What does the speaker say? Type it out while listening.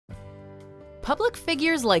Public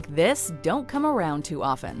figures like this don't come around too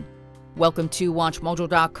often. Welcome to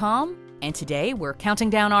WatchMojo.com, and today we're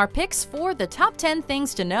counting down our picks for the top 10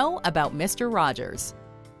 things to know about Mr. Rogers.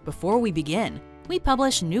 Before we begin, we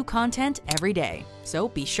publish new content every day, so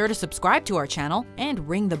be sure to subscribe to our channel and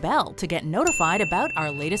ring the bell to get notified about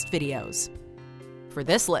our latest videos. For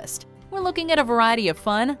this list, we're looking at a variety of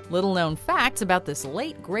fun, little-known facts about this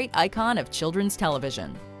late great icon of children's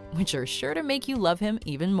television, which are sure to make you love him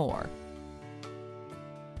even more.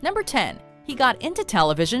 Number 10. He got into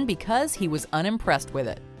television because he was unimpressed with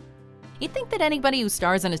it. You'd think that anybody who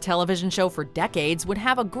stars in a television show for decades would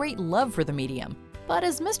have a great love for the medium. But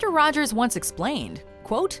as Mr. Rogers once explained,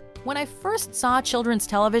 quote, "When I first saw children's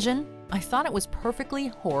television, I thought it was perfectly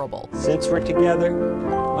horrible. Since we're together,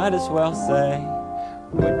 might as well say,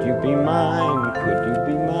 would you be mine, could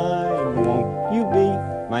you be mine, won't you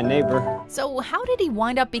be my neighbor?" So how did he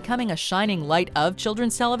wind up becoming a shining light of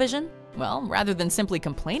children's television? Well, rather than simply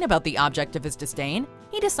complain about the object of his disdain,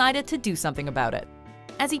 he decided to do something about it.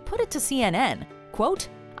 As he put it to CNN, quote,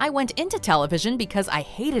 "I went into television because I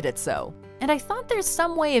hated it so, and I thought there's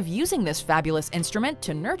some way of using this fabulous instrument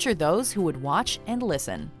to nurture those who would watch and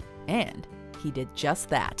listen." And he did just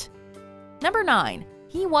that. Number 9.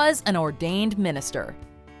 He was an ordained minister.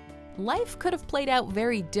 Life could have played out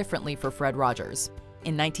very differently for Fred Rogers.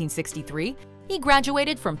 In 1963, he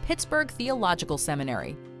graduated from Pittsburgh Theological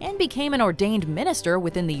Seminary and became an ordained minister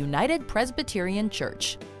within the United Presbyterian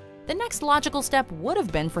Church. The next logical step would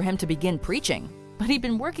have been for him to begin preaching, but he'd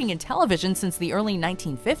been working in television since the early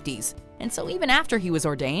 1950s, and so even after he was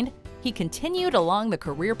ordained, he continued along the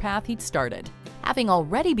career path he'd started, having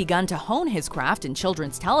already begun to hone his craft in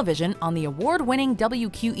children's television on the award-winning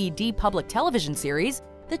WQED public television series,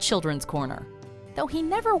 The Children's Corner. Though he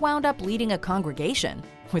never wound up leading a congregation,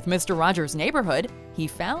 with Mr. Rogers' Neighborhood, he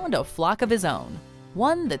found a flock of his own,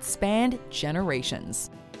 one that spanned generations.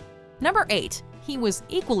 Number 8. He was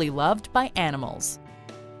equally loved by animals.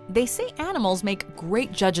 They say animals make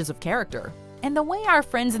great judges of character, and the way our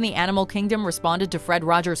friends in the animal kingdom responded to Fred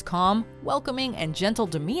Rogers' calm, welcoming, and gentle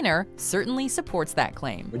demeanor certainly supports that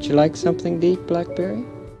claim. Would you like something to eat, Blackberry?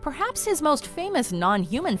 Perhaps his most famous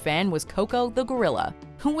non-human fan was Coco the gorilla,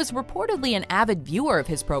 who was reportedly an avid viewer of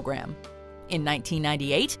his program. In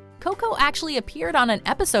 1998, Coco actually appeared on an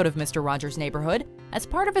episode of Mr. Rogers' Neighborhood as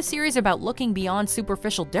part of a series about looking beyond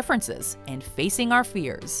superficial differences and facing our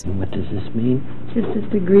fears. What does this mean?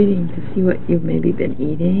 Just a greeting to see what you've maybe been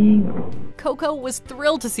eating. Coco was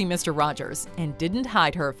thrilled to see Mr. Rogers and didn't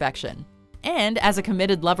hide her affection. And as a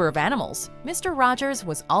committed lover of animals, Mr. Rogers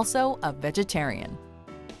was also a vegetarian.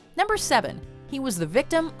 Number 7. He was the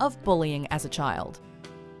victim of bullying as a child.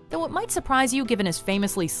 Though it might surprise you given his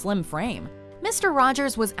famously slim frame, Mr.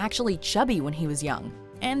 Rogers was actually chubby when he was young,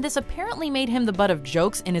 and this apparently made him the butt of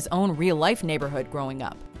jokes in his own real-life neighborhood growing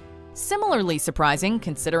up. Similarly surprising,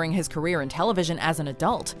 considering his career in television as an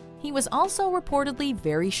adult, he was also reportedly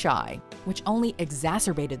very shy, which only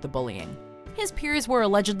exacerbated the bullying. His peers were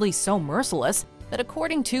allegedly so merciless that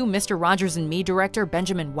according to Mr. Rogers and Me director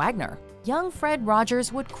Benjamin Wagner, young Fred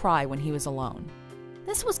Rogers would cry when he was alone.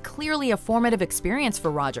 This was clearly a formative experience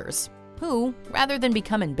for Rogers, who, rather than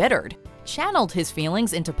become embittered, channeled his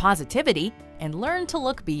feelings into positivity and learned to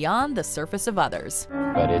look beyond the surface of others.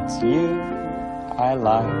 But it's you I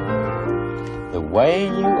like, the way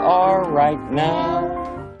you are right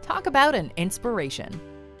now. Talk about an inspiration.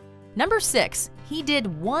 Number 6. He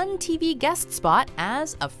did one TV guest spot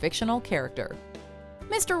as a fictional character.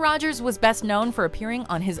 Mr. Rogers was best known for appearing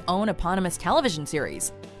on his own eponymous television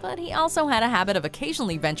series, but he also had a habit of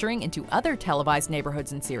occasionally venturing into other televised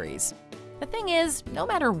neighborhoods and series. The thing is, no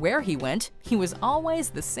matter where he went, he was always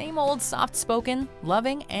the same old soft-spoken,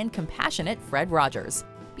 loving, and compassionate Fred Rogers,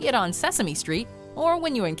 be it on Sesame Street or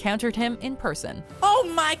when you encountered him in person.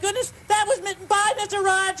 Oh my goodness, that was written by Mr.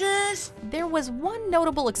 Rogers! There was one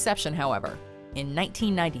notable exception, however. In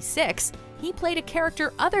 1996, he played a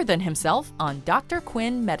character other than himself on Dr.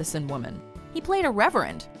 Quinn Medicine Woman. He played a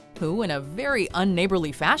reverend who, in a very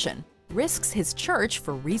unneighborly fashion, risks his church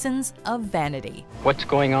for reasons of vanity. What's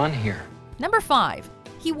going on here? Number 5.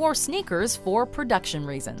 He wore sneakers for production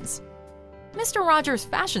reasons. Mr. Rogers'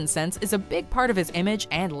 fashion sense is a big part of his image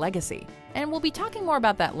and legacy, and we'll be talking more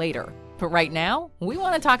about that later. But right now, we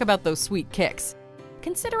want to talk about those sweet kicks.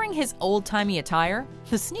 Considering his old-timey attire,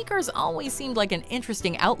 the sneakers always seemed like an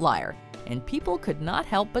interesting outlier, and people could not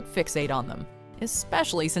help but fixate on them,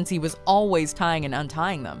 especially since he was always tying and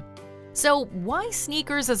untying them. So why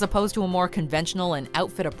sneakers as opposed to a more conventional and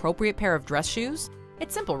outfit-appropriate pair of dress shoes?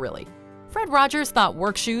 It's simple, really. Fred Rogers thought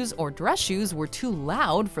work shoes or dress shoes were too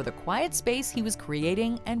loud for the quiet space he was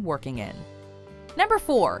creating and working in. Number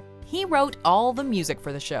 4. He wrote all the music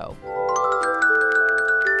for the show.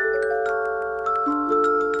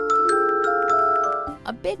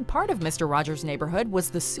 A big part of Mr. Rogers' Neighborhood was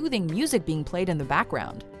the soothing music being played in the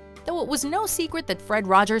background. Though it was no secret that Fred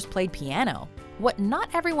Rogers played piano, what not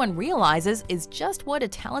everyone realizes is just what a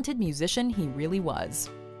talented musician he really was.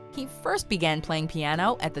 He first began playing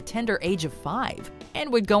piano at the tender age of 5 and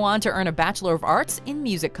would go on to earn a Bachelor of Arts in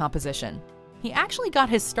Music Composition. He actually got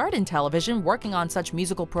his start in television working on such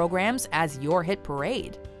musical programs as Your Hit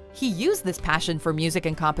Parade. He used this passion for music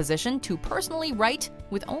and composition to personally write,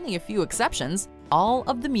 with only a few exceptions, all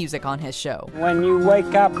of the music on his show. When you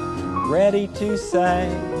wake up ready to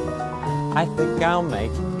say, I think I'll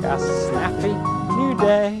make a snappy new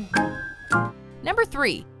day. Number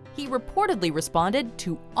 3. He reportedly responded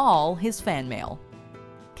to all his fan mail.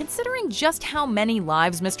 Considering just how many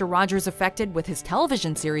lives Mr. Rogers affected with his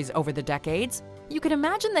television series over the decades, you can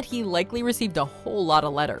imagine that he likely received a whole lot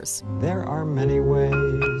of letters. There are many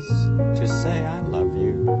ways to say I love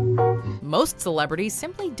you. Most celebrities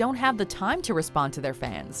simply don't have the time to respond to their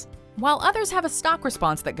fans, while others have a stock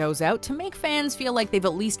response that goes out to make fans feel like they've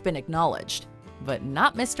at least been acknowledged. But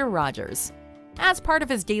not Mr. Rogers. As part of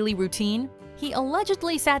his daily routine, he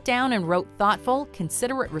allegedly sat down and wrote thoughtful,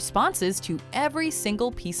 considerate responses to every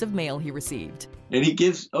single piece of mail he received. And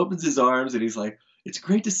he opens his arms and he's like, "It's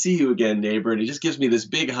great to see you again, neighbor." And he just gives me this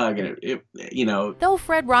big hug. And Though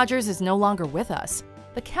Fred Rogers is no longer with us,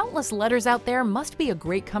 the countless letters out there must be a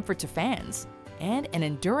great comfort to fans and an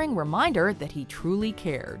enduring reminder that he truly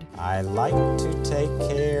cared. I like to take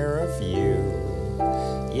care of you.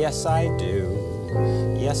 Yes, I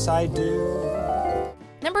do. Yes, I do.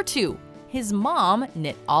 Number 2. His mom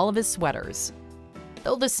knit all of his sweaters.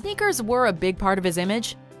 Though the sneakers were a big part of his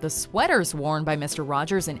image, the sweaters worn by Mr.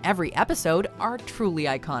 Rogers in every episode are truly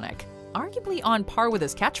iconic, arguably on par with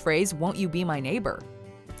his catchphrase, "Won't you be my neighbor?"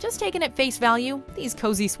 Just taken at face value, these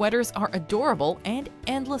cozy sweaters are adorable and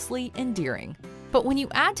endlessly endearing. But when you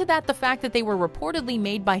add to that the fact that they were reportedly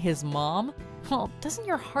made by his mom, well, doesn't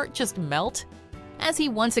your heart just melt? As he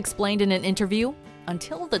once explained in an interview,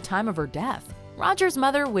 until the time of her death, Rogers'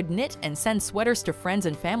 mother would knit and send sweaters to friends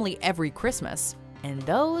and family every Christmas, and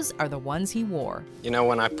those are the ones he wore. You know,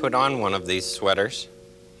 when I put on one of these sweaters,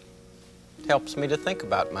 it helps me to think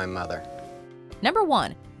about my mother. Number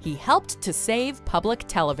 1. He helped to save public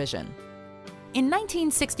television. In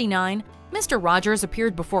 1969, Mr. Rogers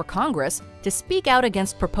appeared before Congress to speak out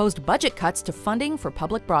against proposed budget cuts to funding for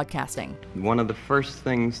public broadcasting. One of the first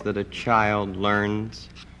things that a child learns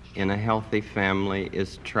in a healthy family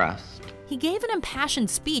is trust. He gave an impassioned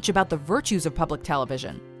speech about the virtues of public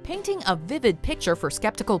television, painting a vivid picture for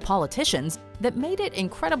skeptical politicians that made it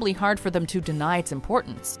incredibly hard for them to deny its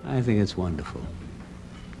importance. I think it's wonderful.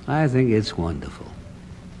 I think it's wonderful.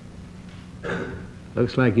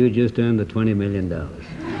 Looks like you just earned the $20 million.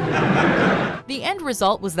 The end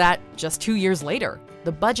result was that, just 2 years later,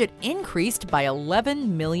 the budget increased by $11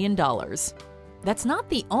 million. That's not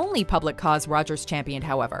the only public cause Rogers championed,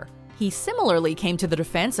 however. He similarly came to the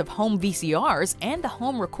defense of home VCRs and the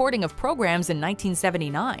home recording of programs in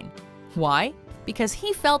 1979. Why? Because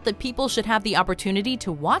he felt that people should have the opportunity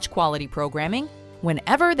to watch quality programming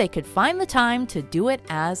whenever they could find the time to do it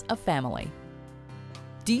as a family.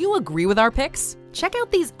 Do you agree with our picks? Check out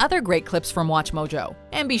these other great clips from WatchMojo,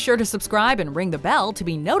 and be sure to subscribe and ring the bell to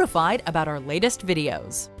be notified about our latest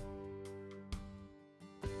videos.